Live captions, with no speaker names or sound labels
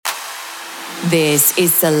This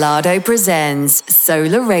is Solardo presents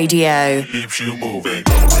Sola Radio. Keeps you moving.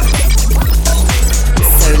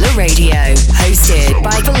 Sola Radio, hosted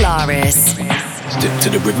by Polaris. Step to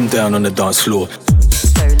the rhythm down on the dance floor.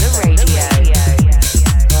 Sola Radio.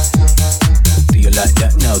 Do you like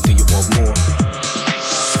that now? Do you want more?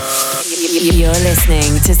 You're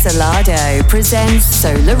listening to Solardo presents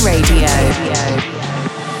Sola Radio.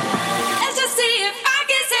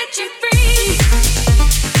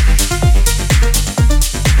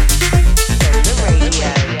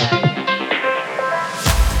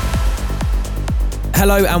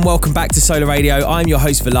 Hello and welcome back to Sola Radio. I'm your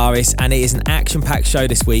host Valaris, and it is an action-packed show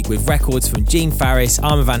this week with records from Gene Farris,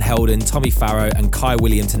 Armand van Helden, Tommy Farrow and Kai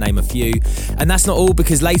William, to name a few. And that's not all,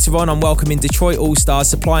 because later on I'm welcoming Detroit All-Stars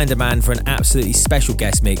Supply and Demand for an absolutely special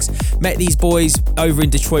guest mix. Met these boys over in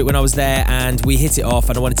Detroit when I was there and we hit it off,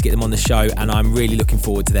 and I wanted to get them on the show, and I'm really looking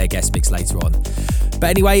forward to their guest mix later on. But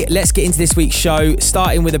anyway, let's get into this week's show,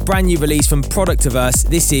 starting with a brand new release from Product of Us.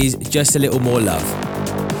 This is Just a Little More Love.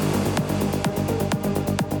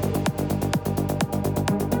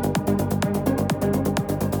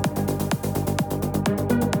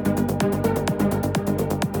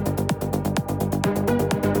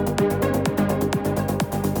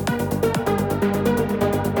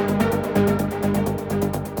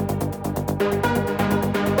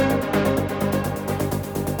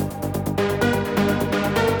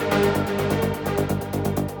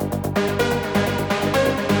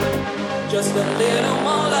 Just a little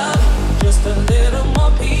more love, just a little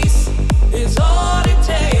more peace is all it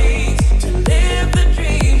takes to live the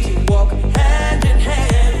dreams you walk hand in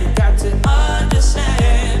hand. You got to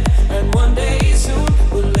understand, and one day soon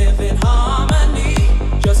we'll live in harmony.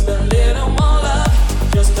 Just a little more love,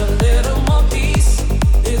 just a little more peace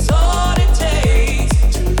is all it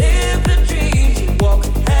takes to live the dreams you walk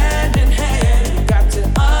hand in hand. You got to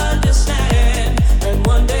understand, and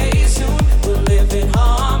one day soon we'll live in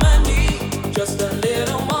harmony. Just a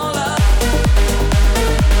little more love.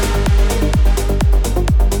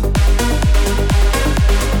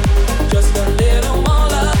 Just a little more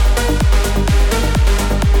love.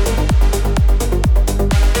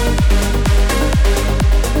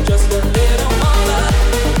 Just a little more love.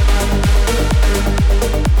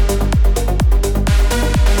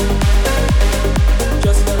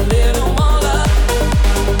 Just a little more love.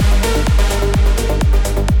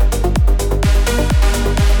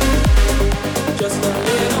 Just a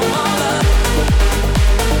little more love.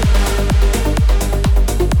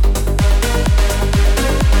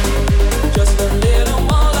 Just a little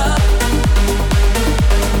more love.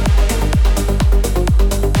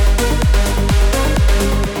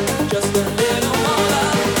 Just a little more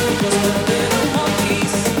love. Just a little more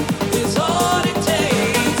peace is all it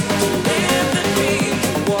takes to live the dreams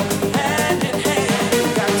you walk hand in hand. You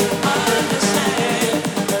got to understand,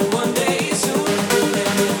 and one day soon we'll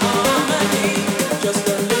live in harmony. Just a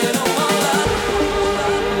little more love.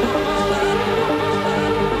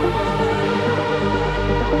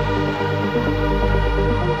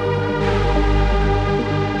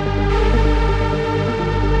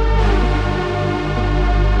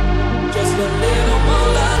 Just a little more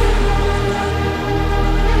love.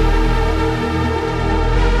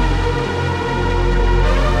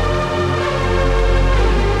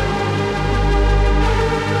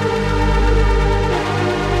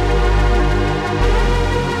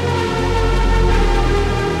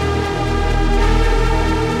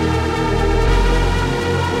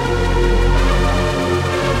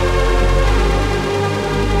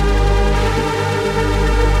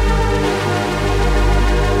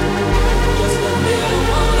 Just a little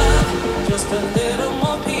more love, just a little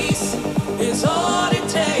more peace is all it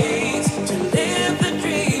takes to live the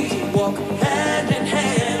dreams you walk hand in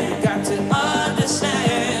hand. You got to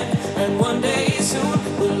understand, and one day soon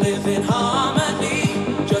we'll live in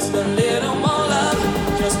harmony. Just a little more love,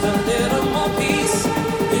 just a little more peace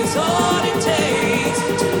is all it takes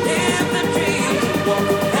to live the dreams you walk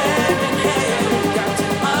hand in hand. You got to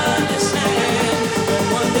understand, and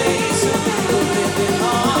one day soon we'll live in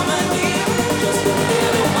harmony. Just a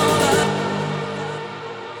little more love.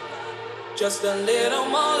 Just a little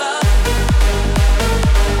more love.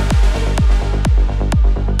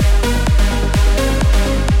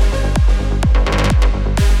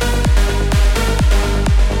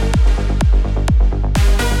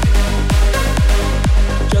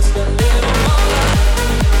 Just a little more love.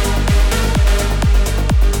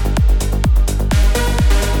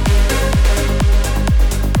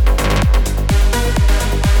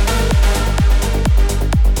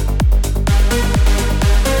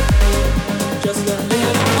 Just a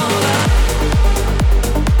little more love.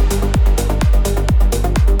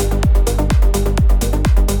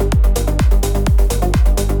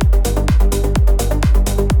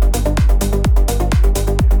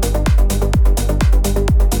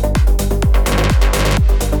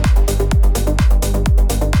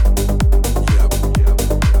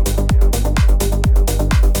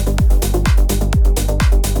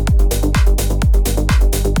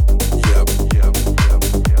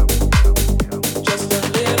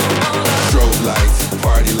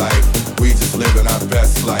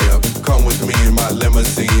 best lineup. Come with me in my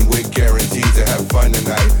limousine. We're guaranteed to have fun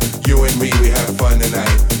tonight. You and me, we have fun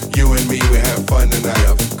tonight. You and me, we have fun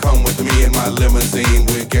tonight. Come with me in my limousine.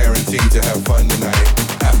 We're guaranteed to have fun tonight.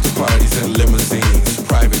 After parties and limousines,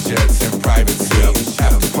 private jets and private scenes.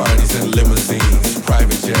 After parties and limousines,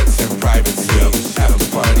 private jets and private scenes. After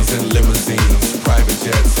parties and limousines, private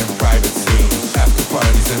jets and private scenes. After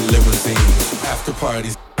parties and limousines, after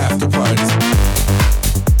parties, after parties.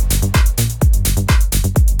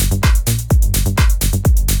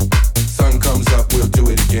 Sun comes up, we'll do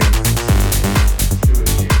it again.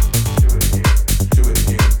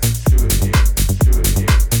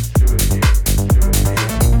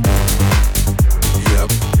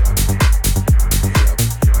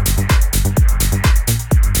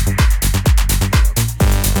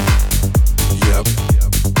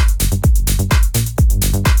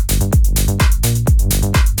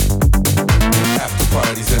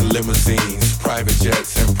 Private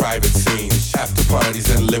jets and private scenes. After parties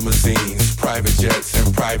and limousines. Private jets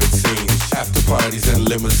and private scenes. After parties and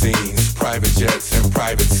limousines. Private jets and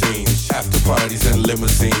private scenes. After parties and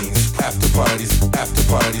limousines. After parties, after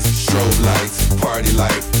parties. Strobe lights, party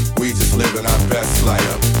life. We just living our best life.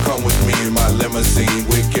 Come with me in my limousine.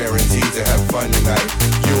 We're guaranteed to have fun tonight.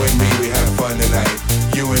 You and me, we have fun tonight.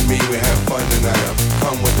 You and me, we have fun tonight.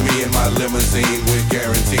 Come with me in my limousine. We're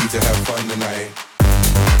guaranteed to have fun tonight.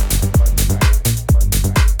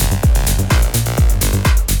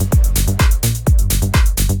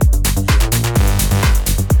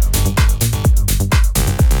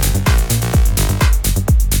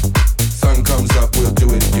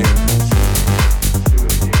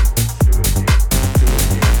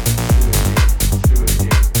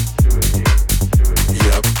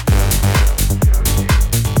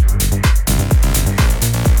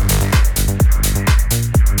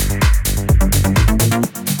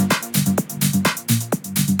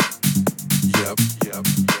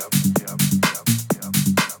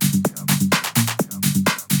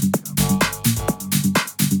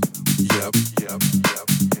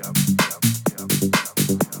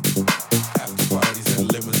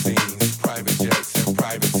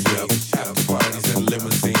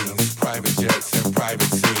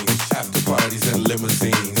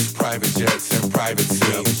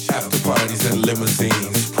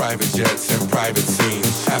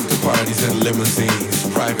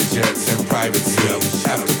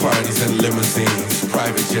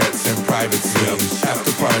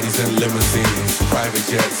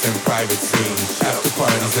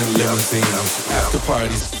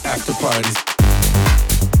 After parties.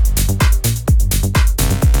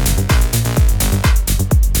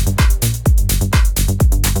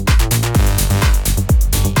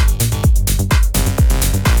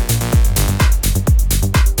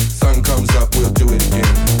 Sun comes up, we'll do it again.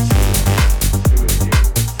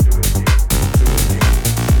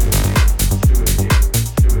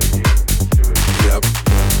 Yep.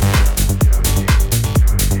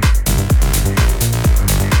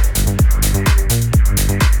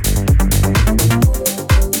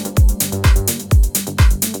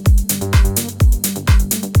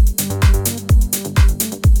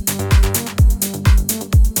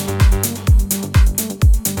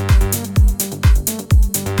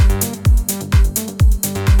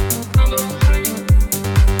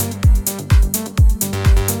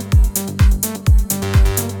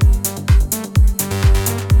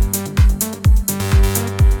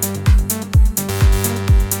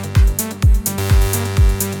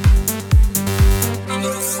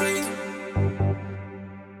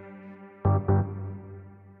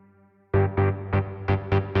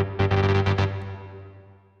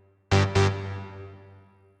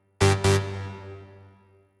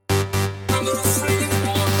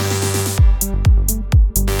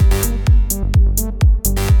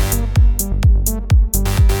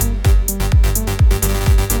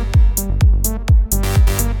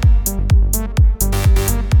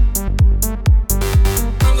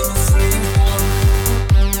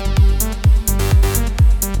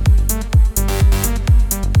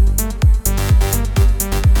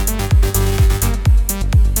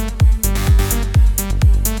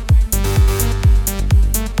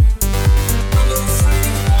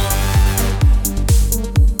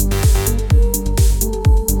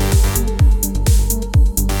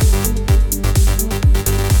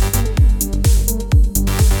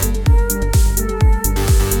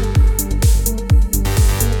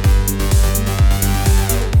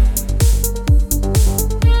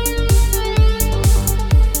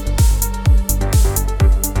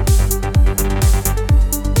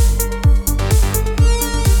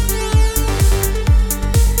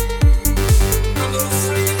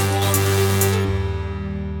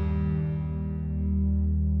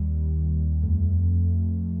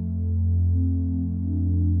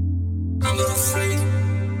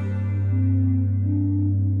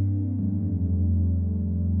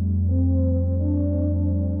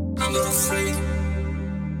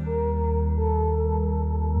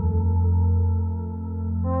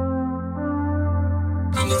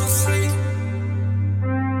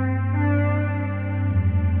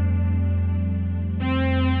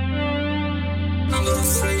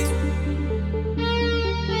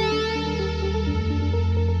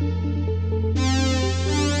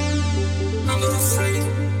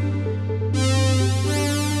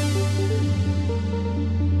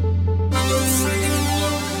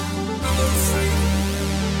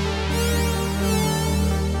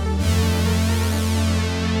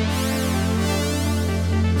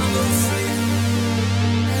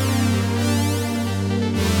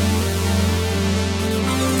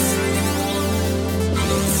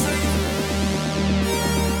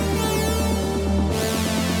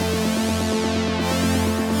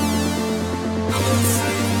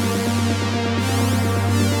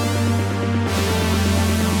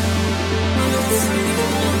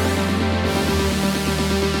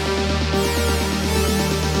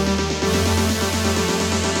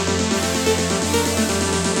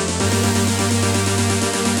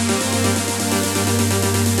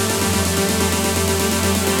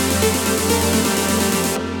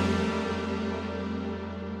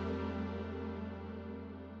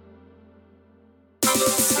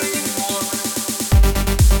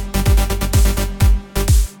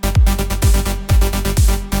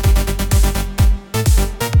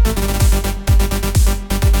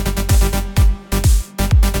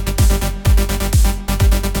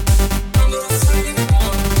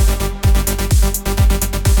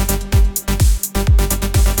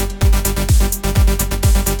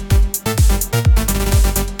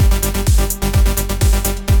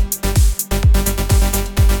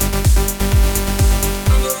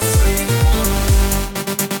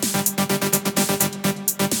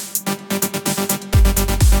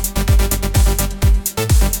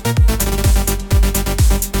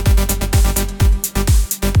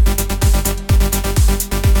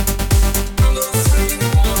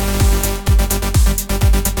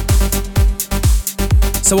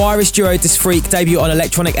 So Irish duo Des Freak debut on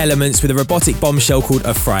Electronic Elements with a robotic bombshell called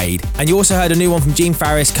Afraid. And you also heard a new one from Gene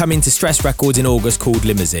Farris come into Stress Records in August called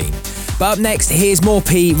Limousine. But up next, here's more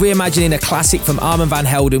P reimagining a classic from Armand van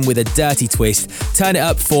Helden with a dirty twist. Turn it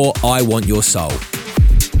up for I Want Your Soul.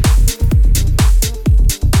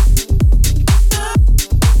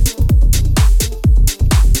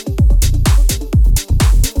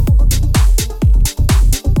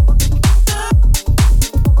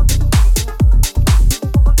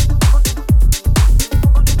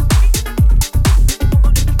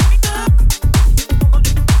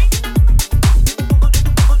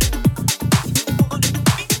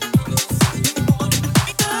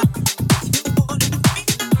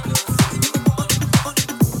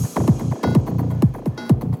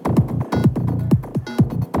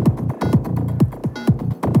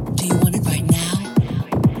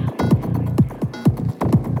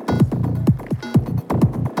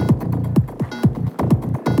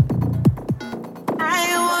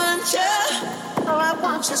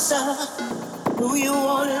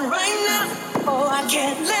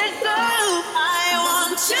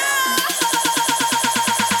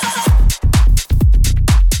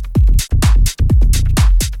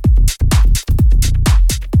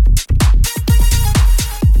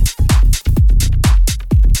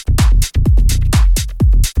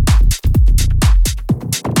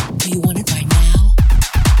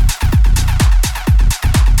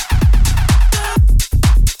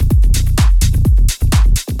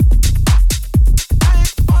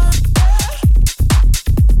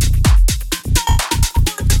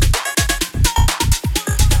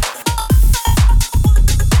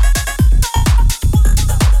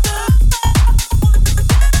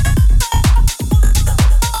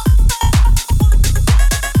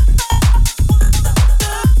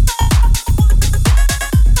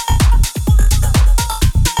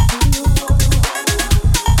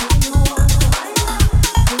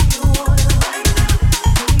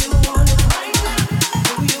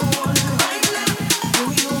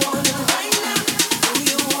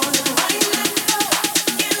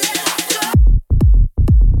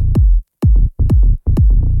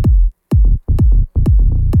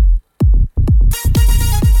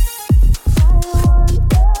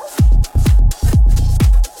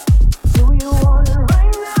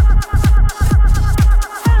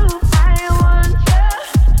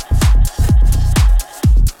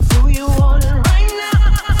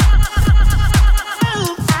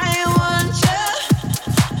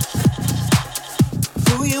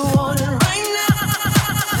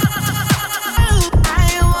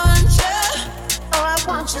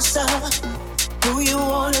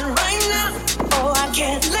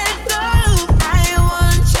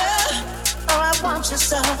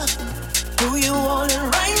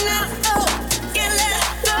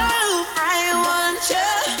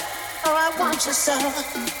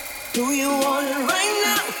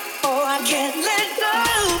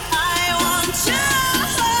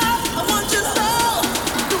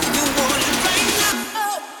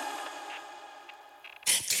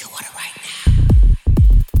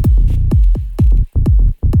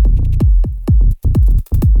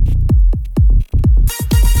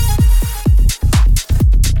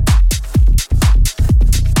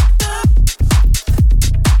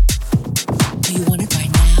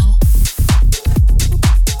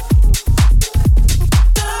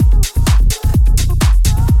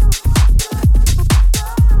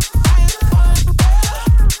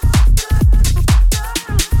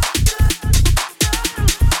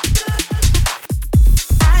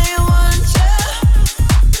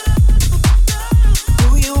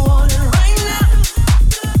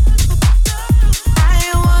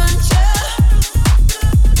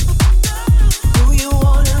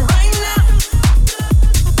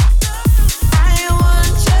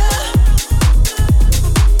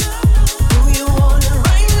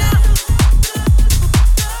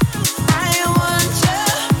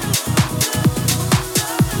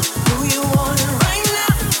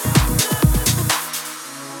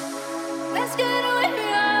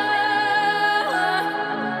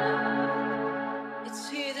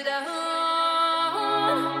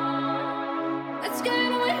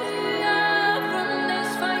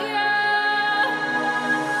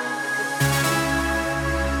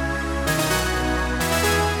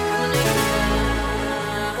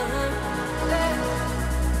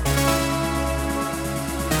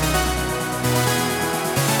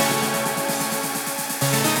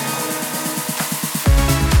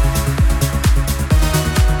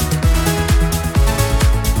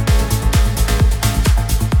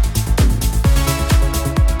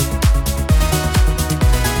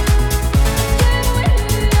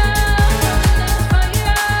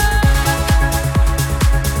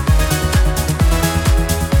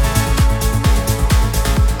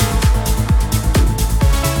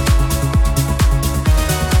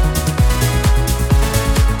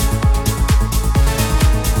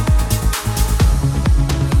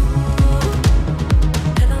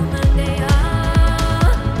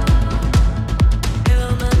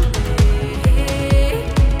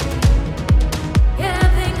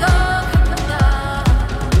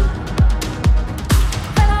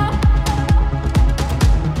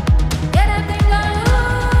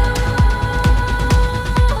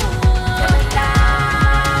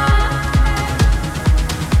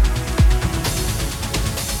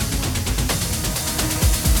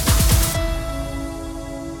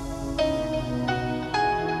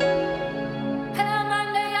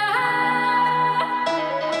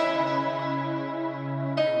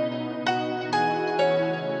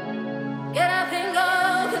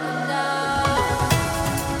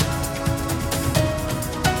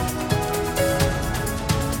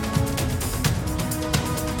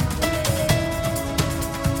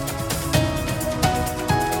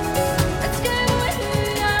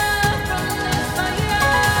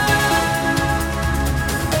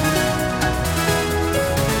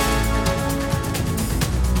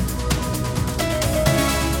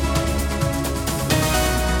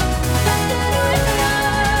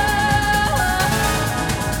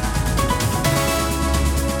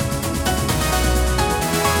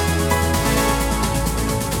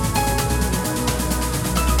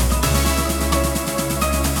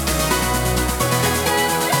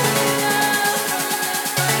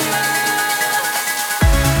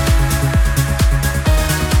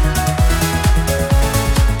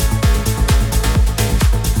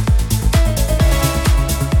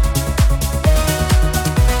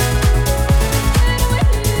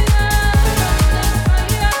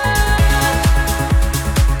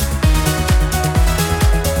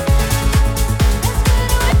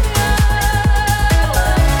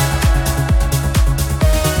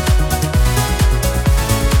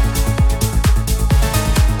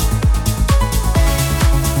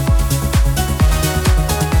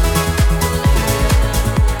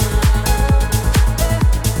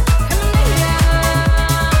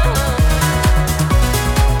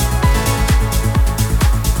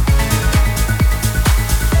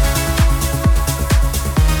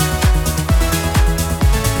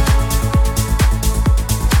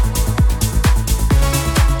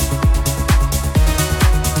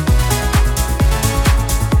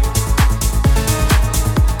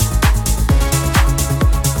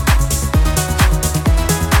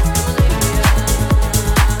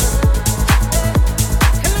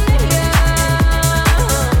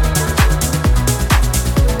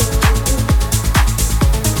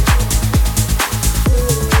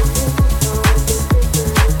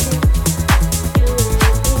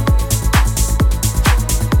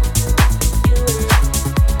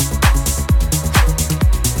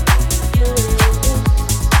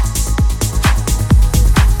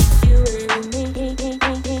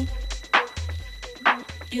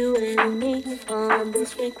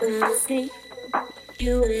 frequency.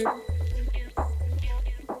 You and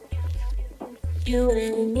you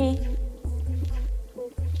and me.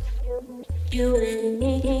 You and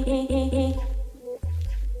me.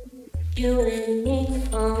 You and me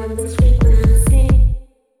on this frequency.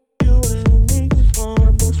 You and me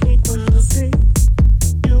on this frequency. You and me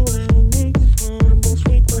on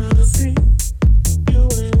this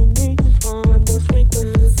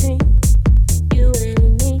frequency. You and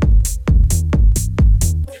me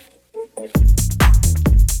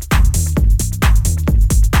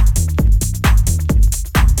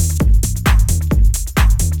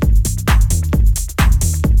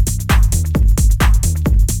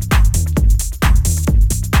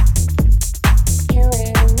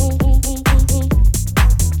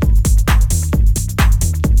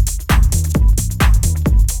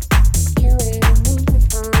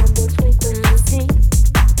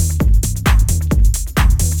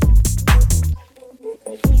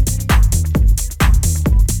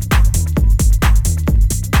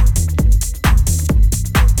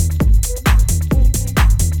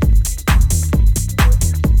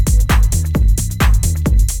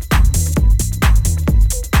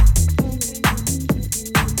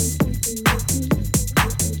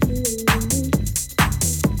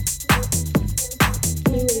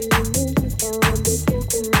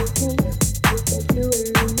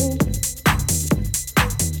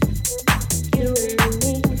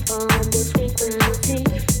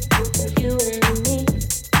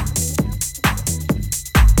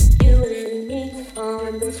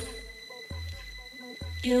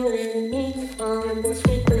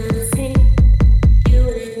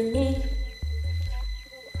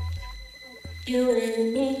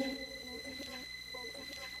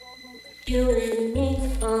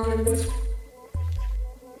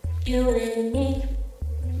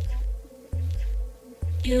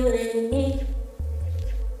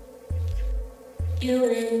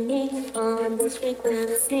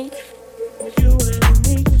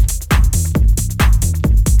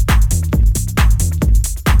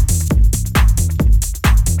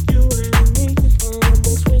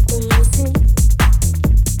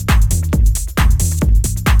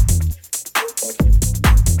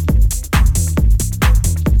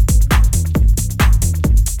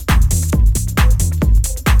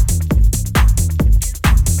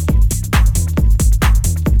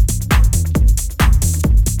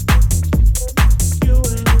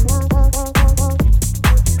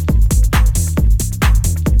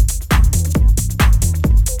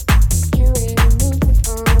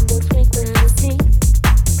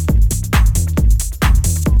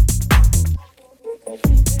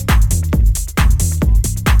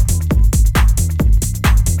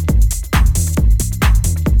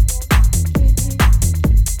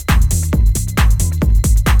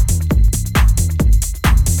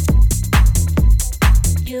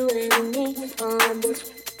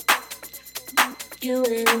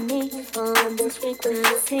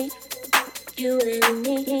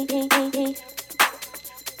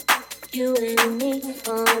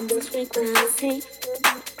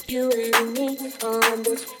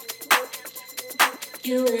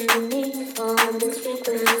this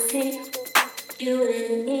frequency.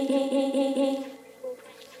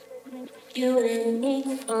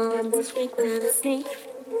 You and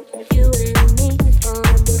me.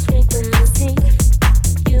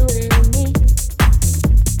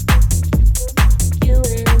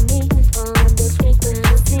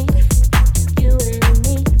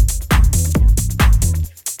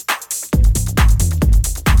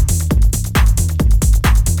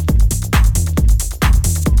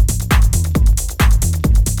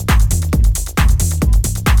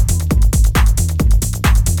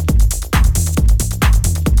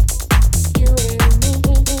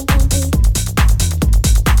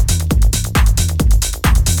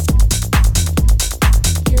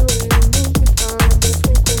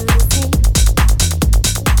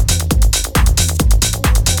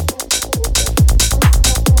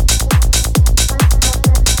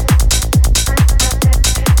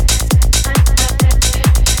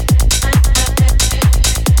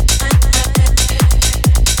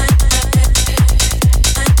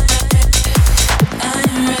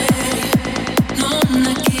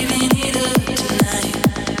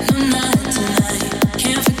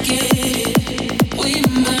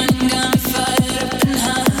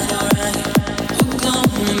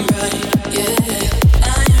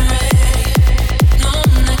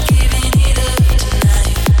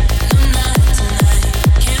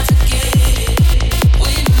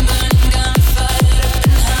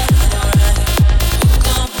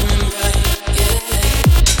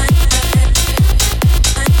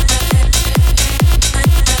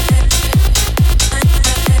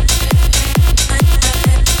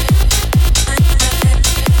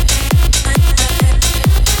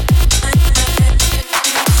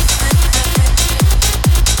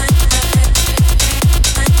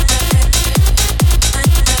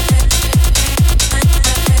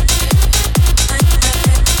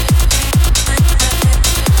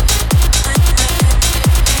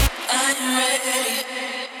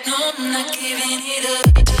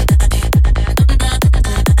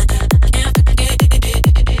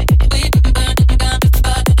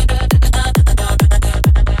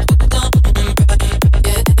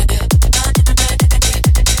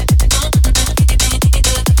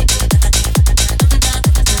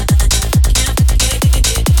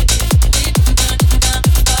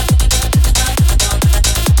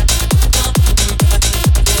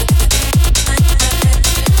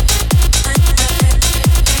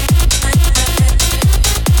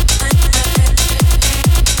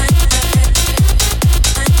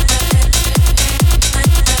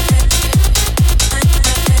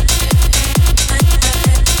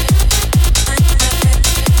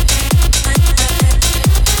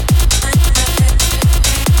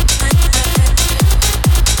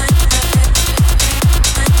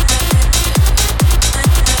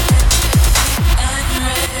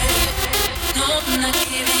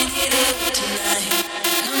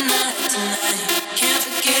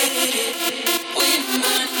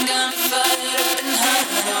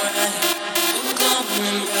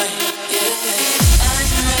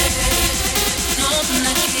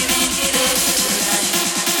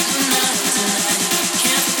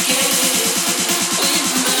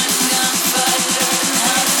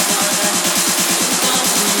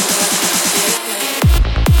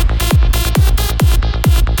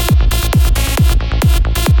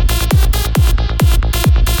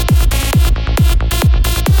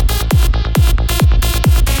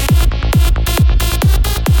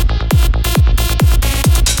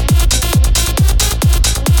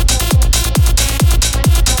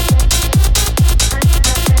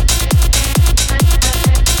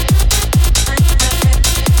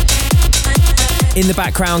 In the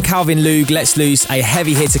background, Calvin Lug lets loose a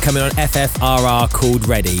heavy hitter coming on FFRR called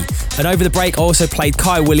Ready. And over the break, I also played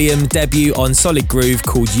Kai William debut on Solid Groove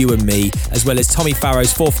called You and Me, as well as Tommy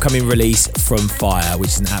Farrow's forthcoming release From Fire, which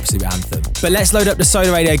is an absolute anthem. But let's load up the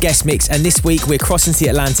Solar Radio guest mix, and this week we're crossing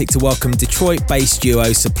the Atlantic to welcome Detroit-based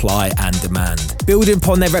duo Supply and Demand. Building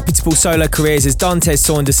upon their reputable solo careers as Dantes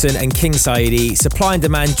Saunderson and King Saidi, Supply and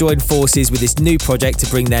Demand joined forces with this new project to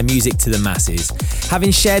bring their music to the masses.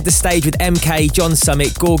 Having shared the stage with MK, John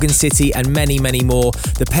Summit, Gorgon City and many, many more,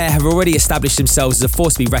 the pair have already established themselves as a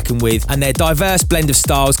force to be reckoned with, and their diverse blend of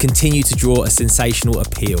styles continue to draw a sensational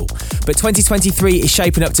appeal. But 2023 is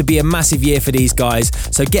shaping up to be a massive year for these guys,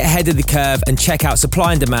 so get ahead of the curve and check out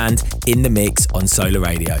Supply and Demand in the mix on Solar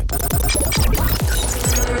Radio.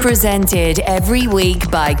 Presented every week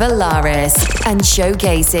by Valaris and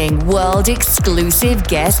showcasing world-exclusive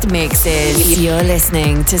guest mixes. You're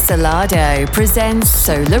listening to Solardo presents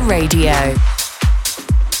Solar Radio.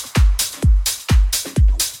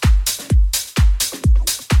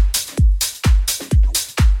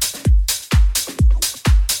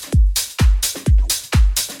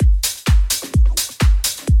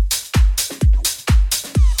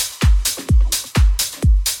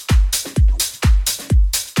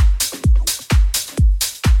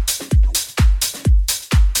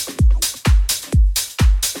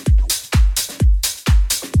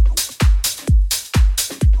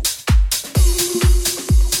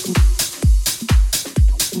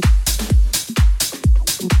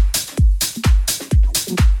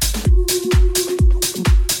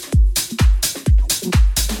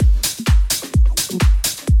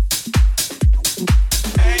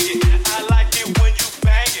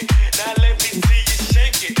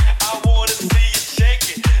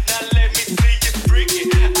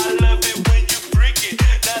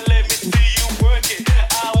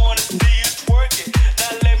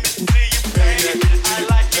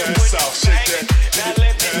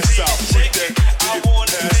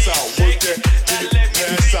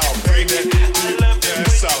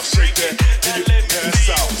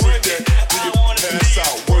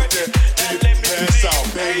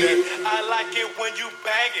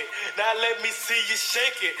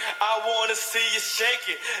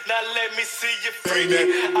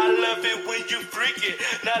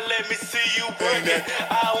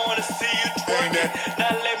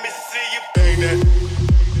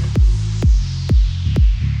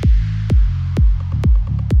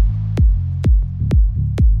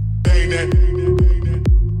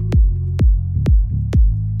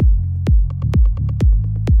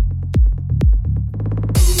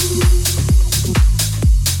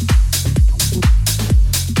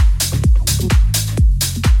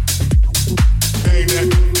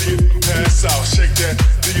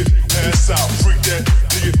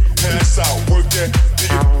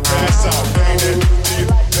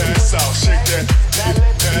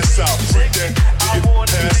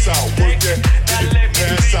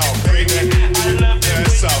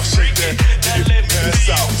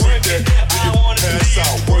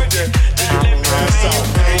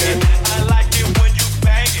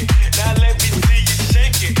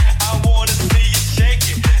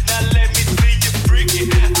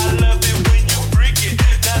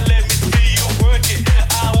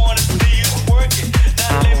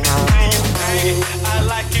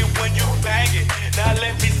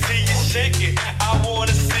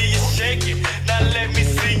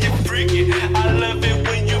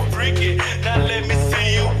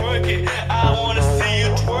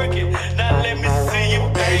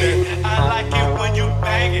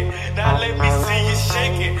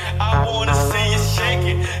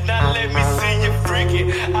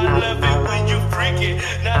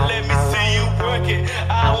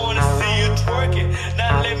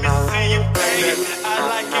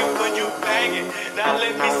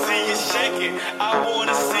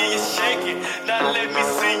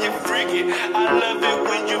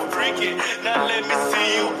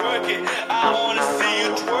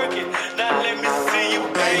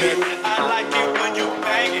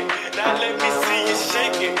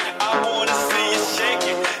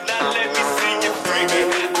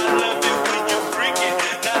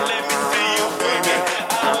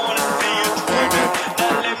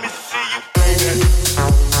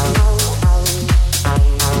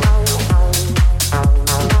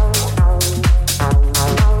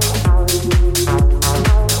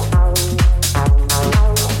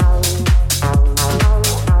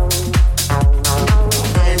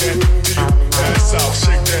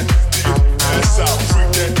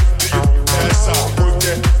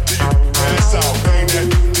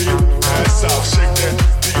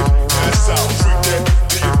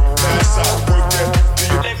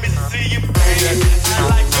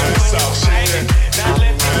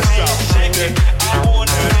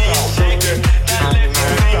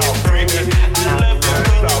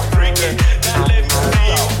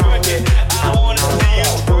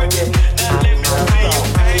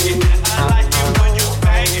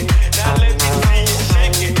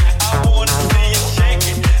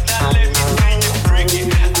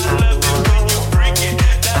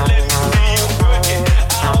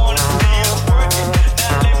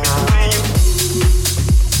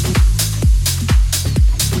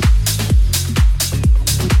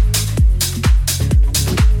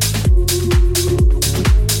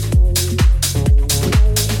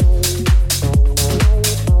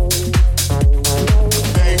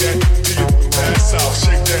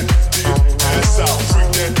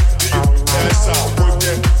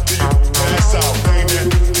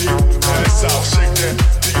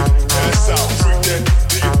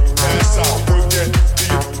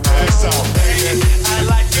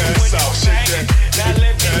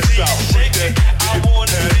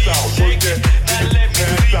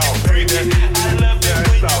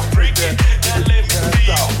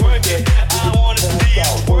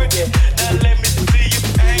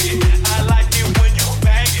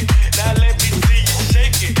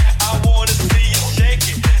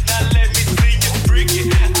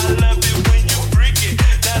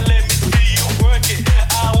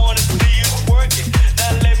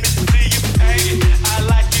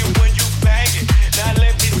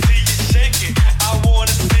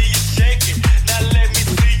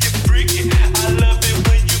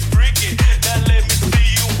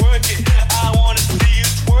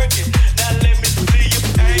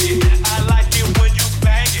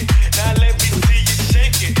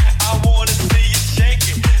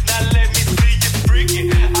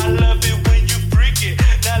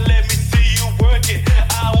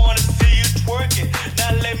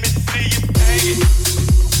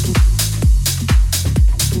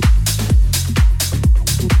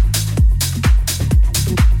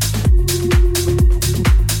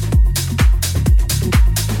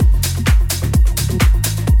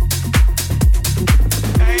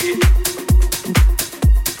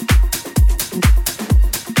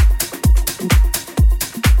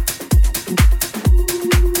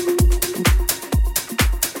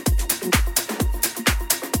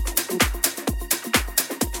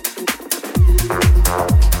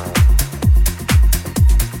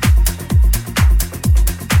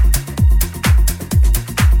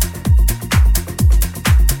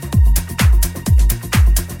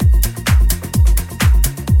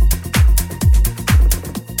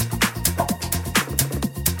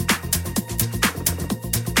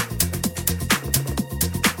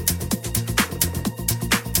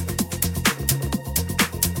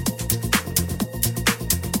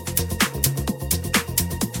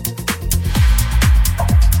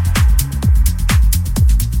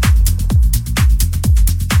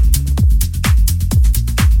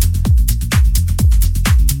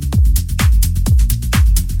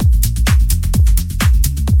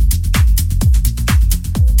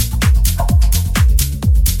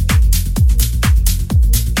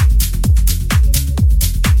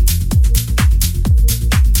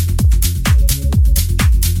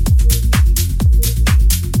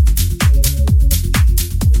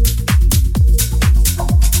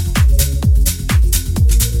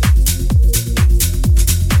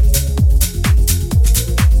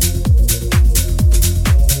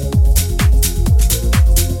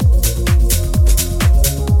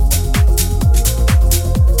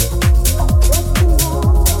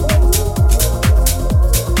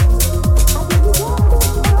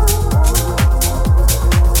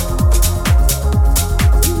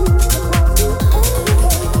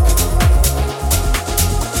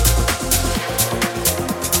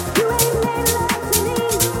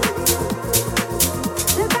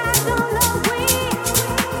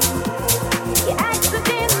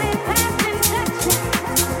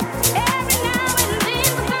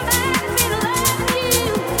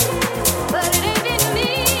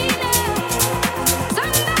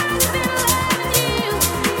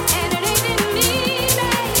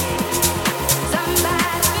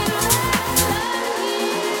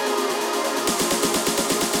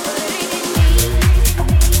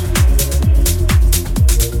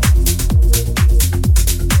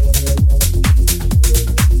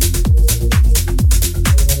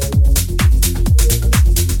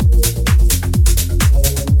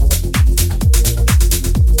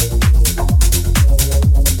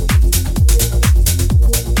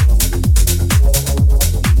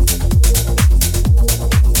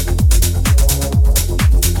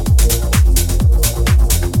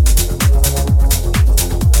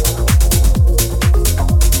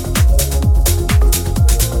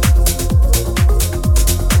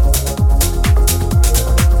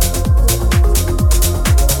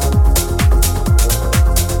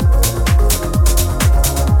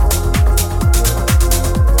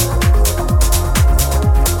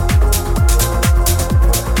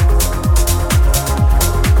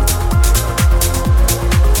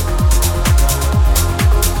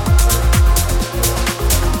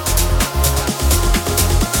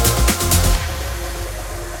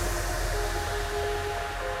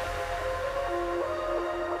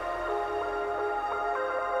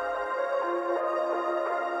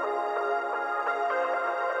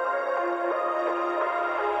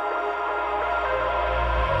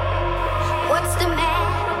 What's the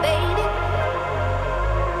matter, baby?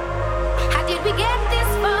 How did we get this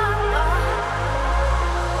far?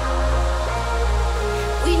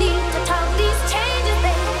 We need to talk these changes,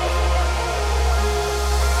 baby.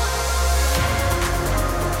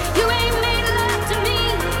 You ain't made love to me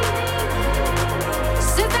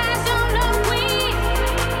since I don't know when.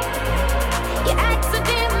 You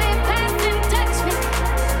accidentally pass and touch me.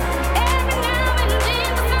 Every now and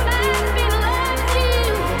then somebody's been loving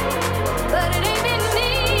you, but it ain't been me.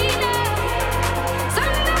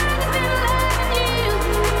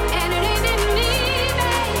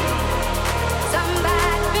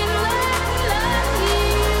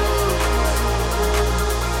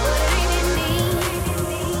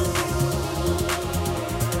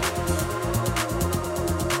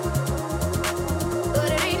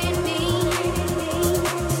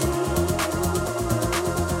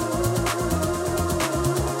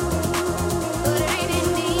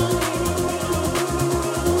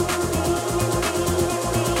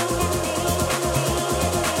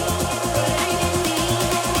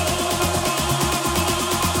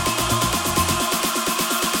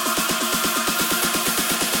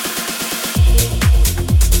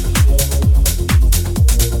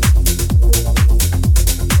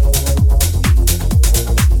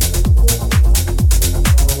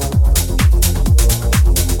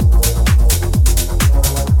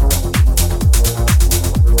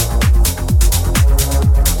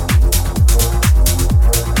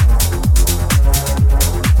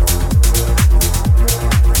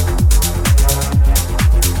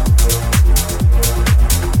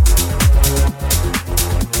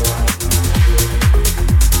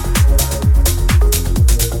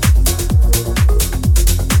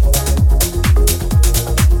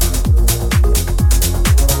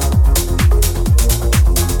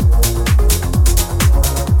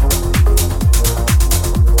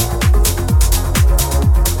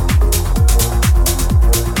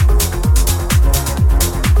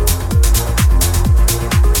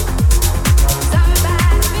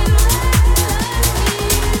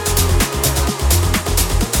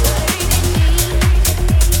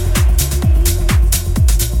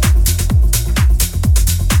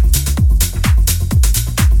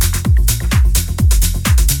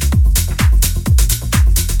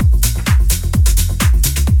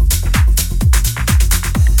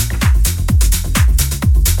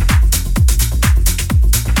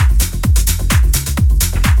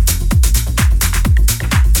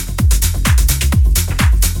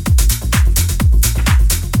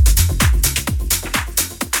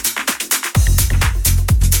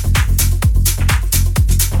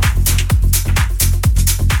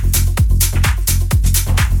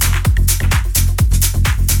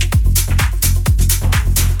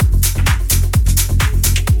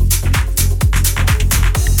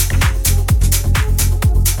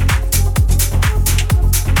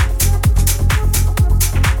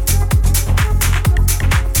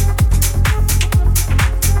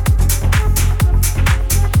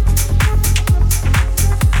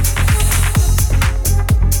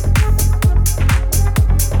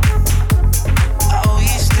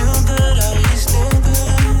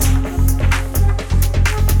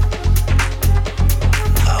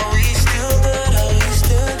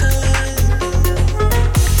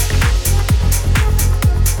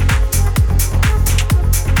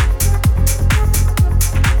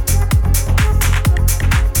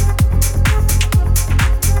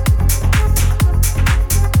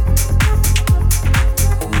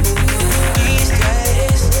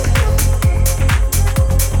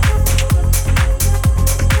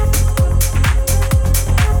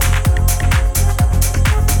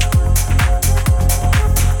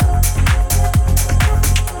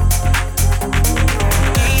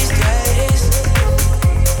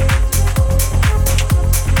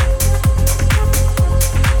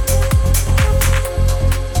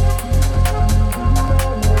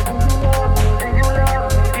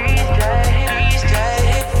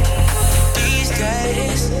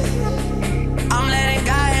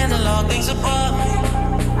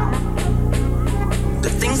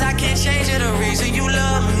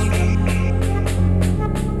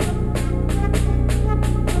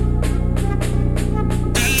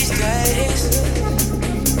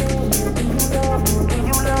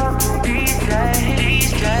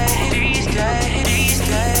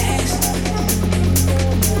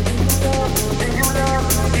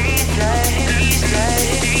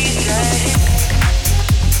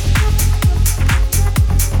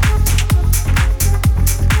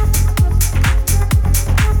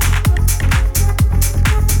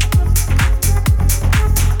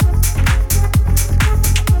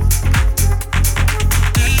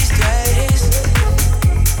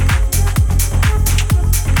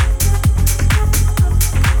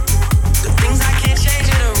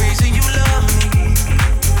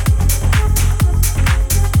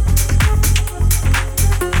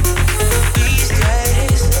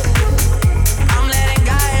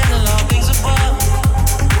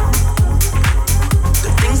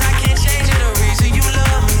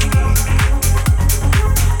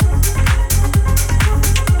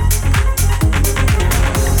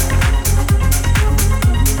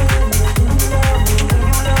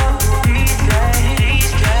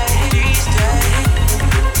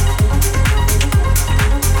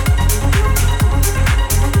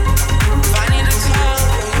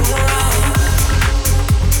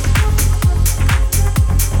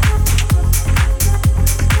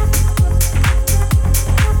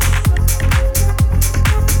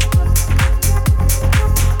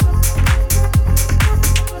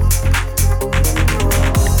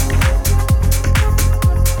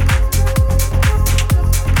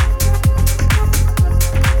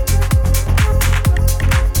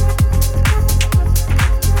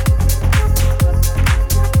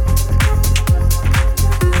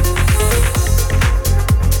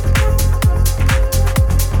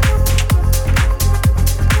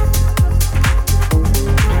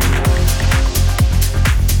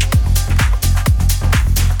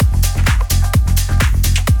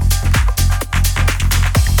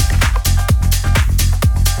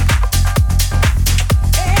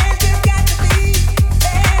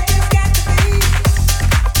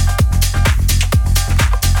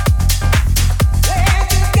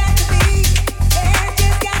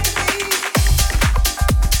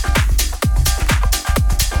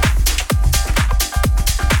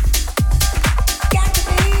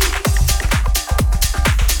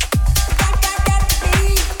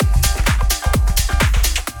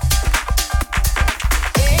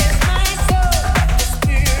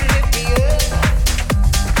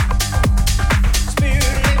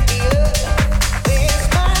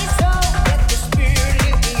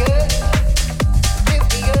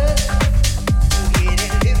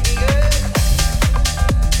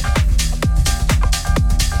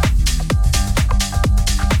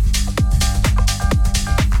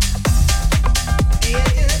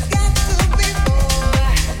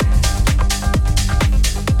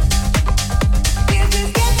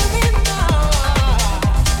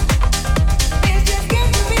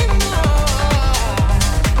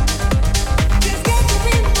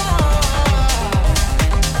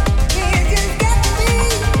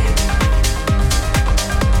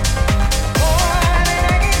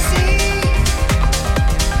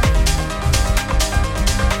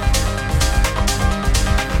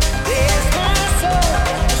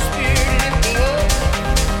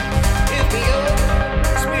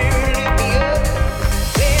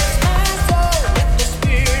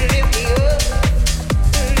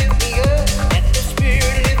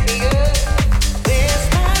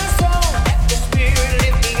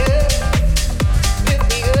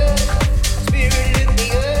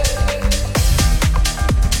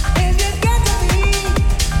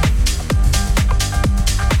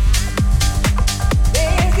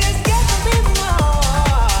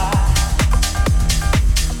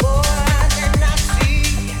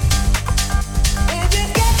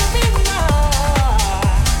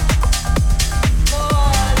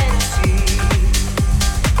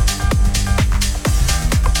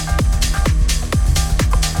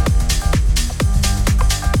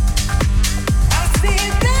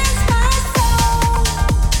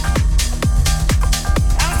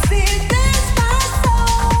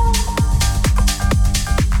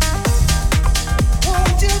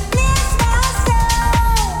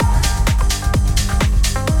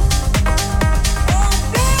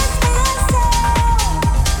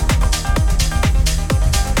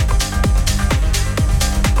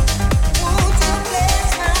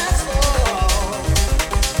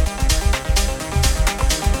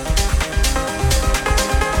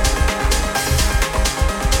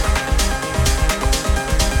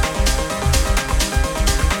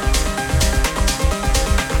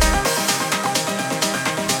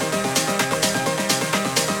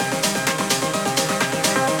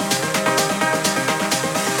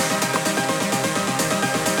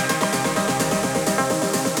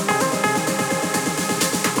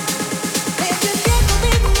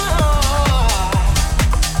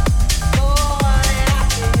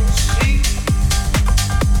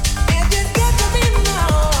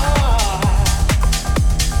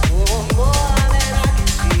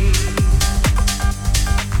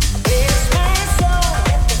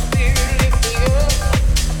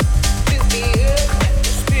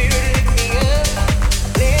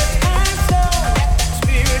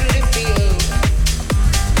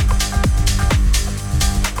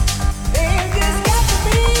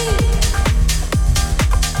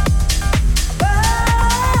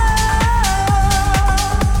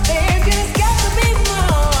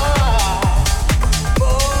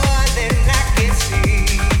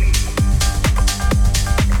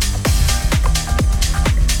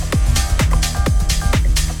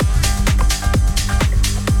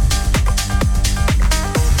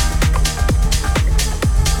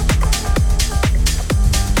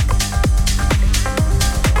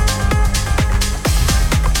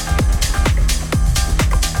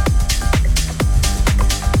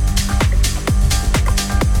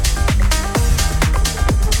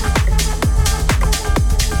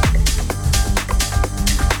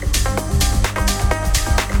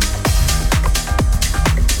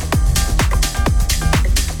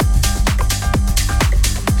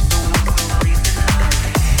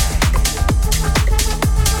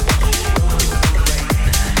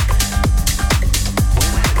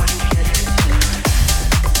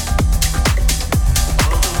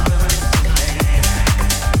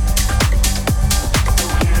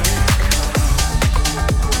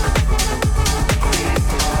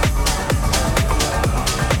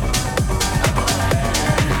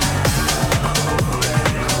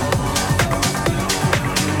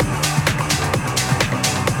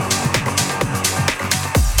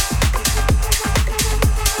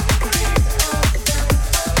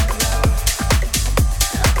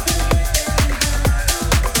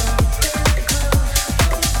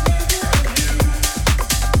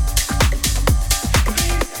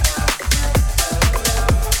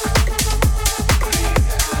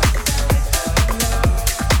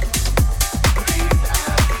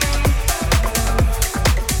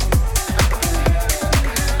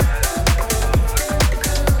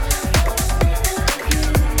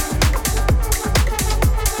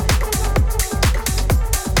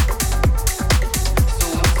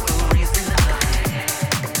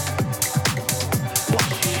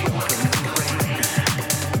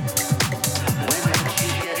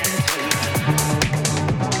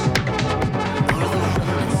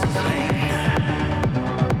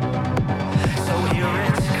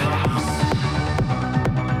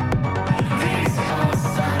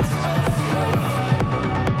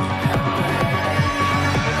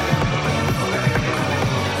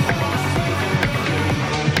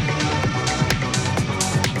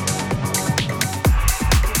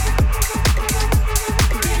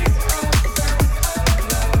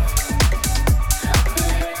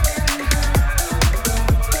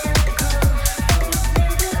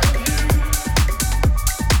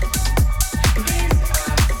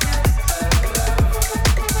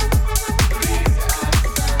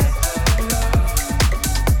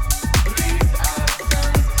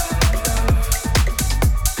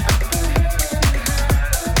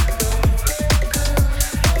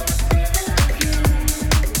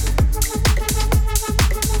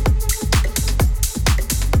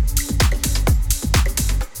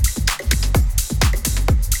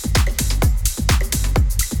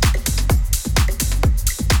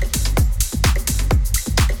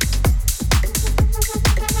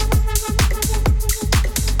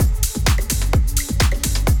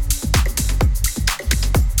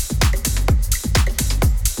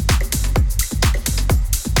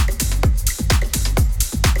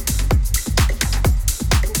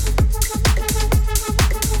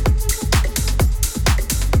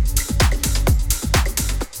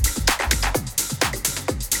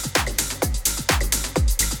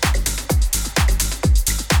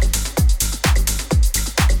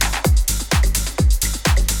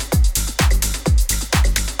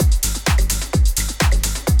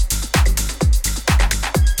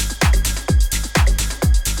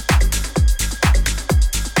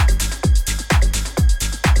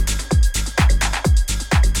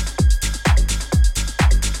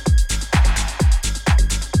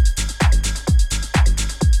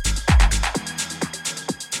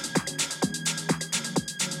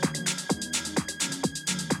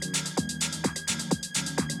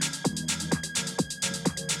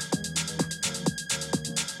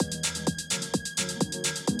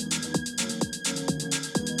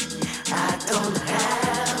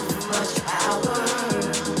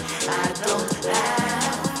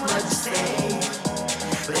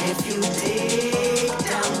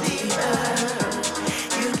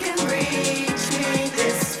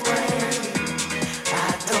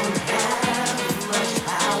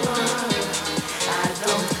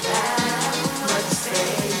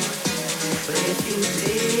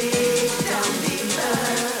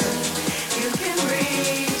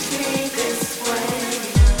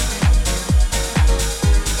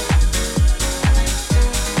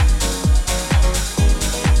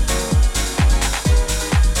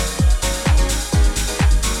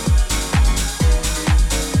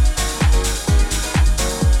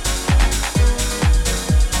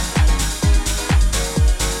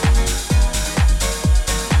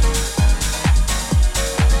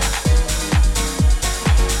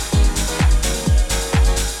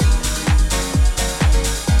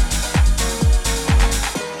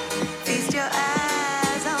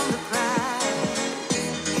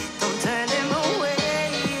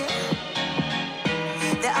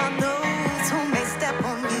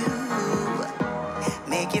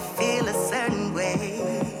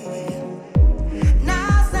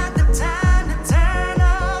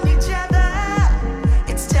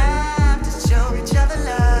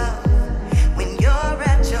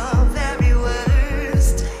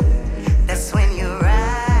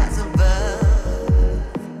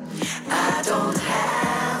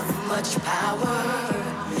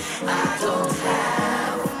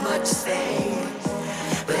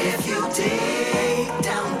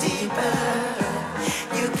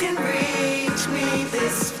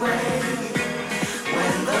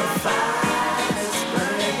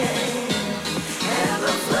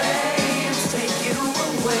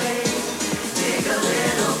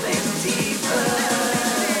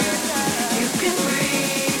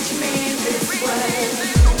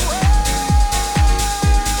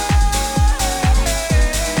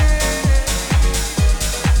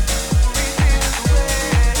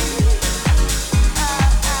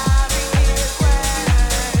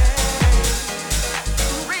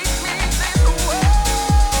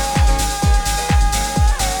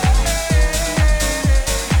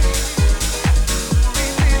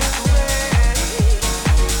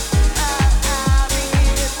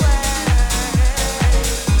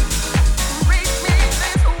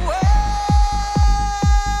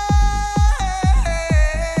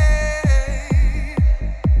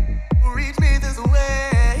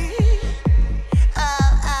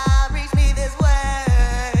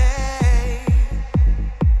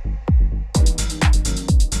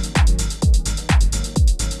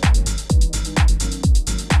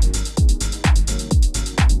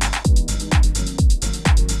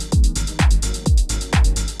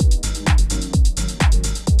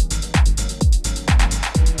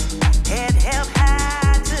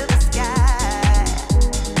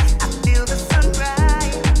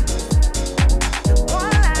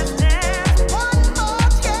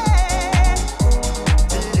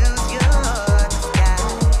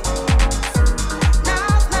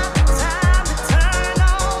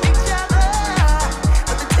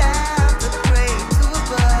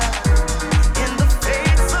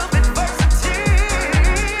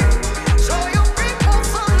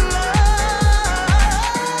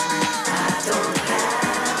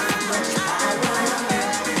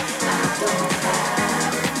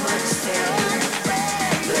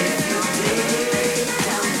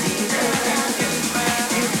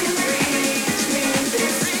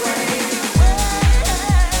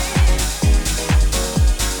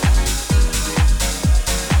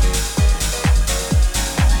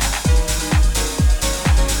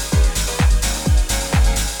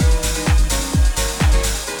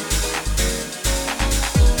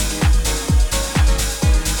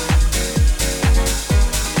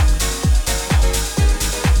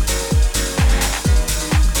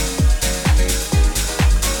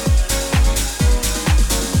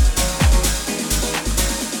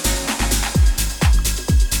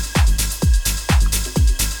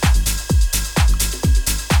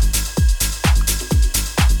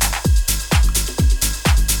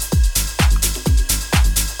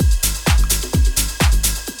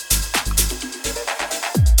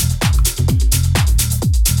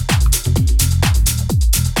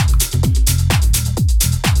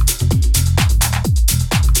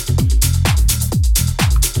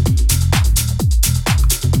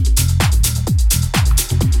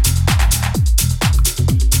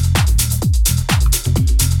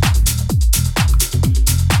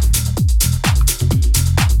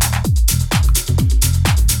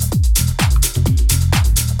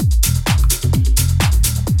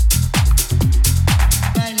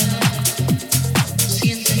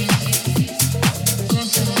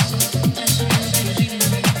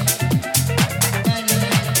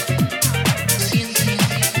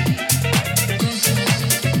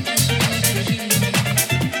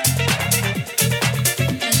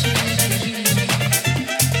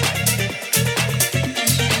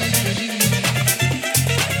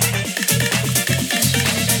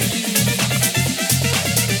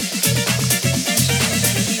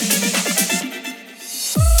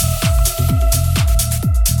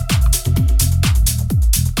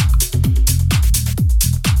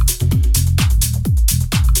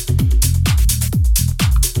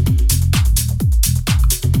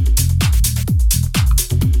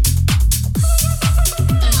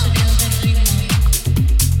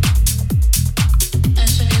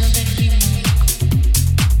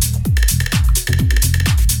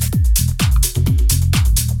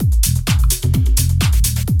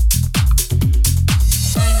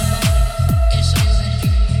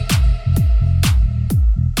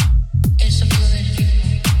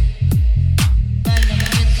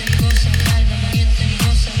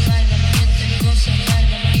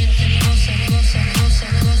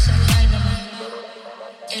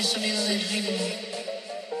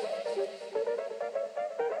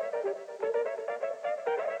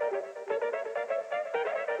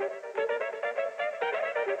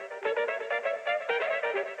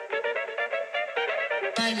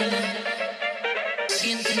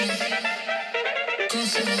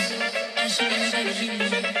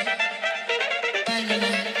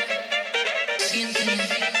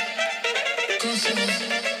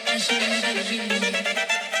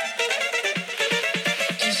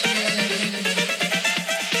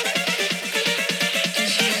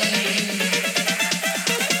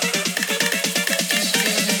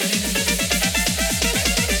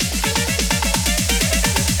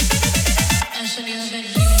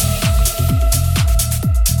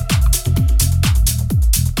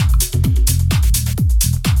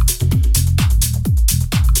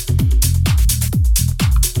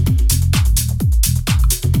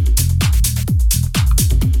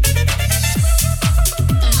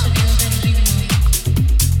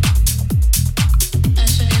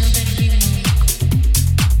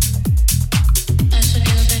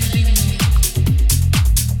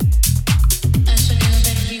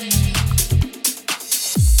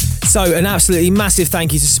 So an absolutely massive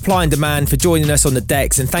thank you to Supply and Demand for joining us on the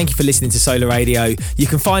decks, and thank you for listening to Solar Radio. You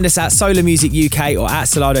can find us at Solar Music UK or at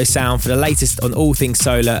Solardo Sound for the latest on all things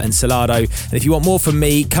Solar and Solardo. And if you want more from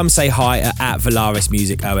me, come say hi at Valaris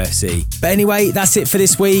Music OFC. But anyway, that's it for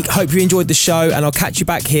this week. Hope you enjoyed the show, and I'll catch you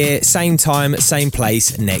back here, same time, same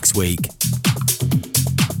place next week.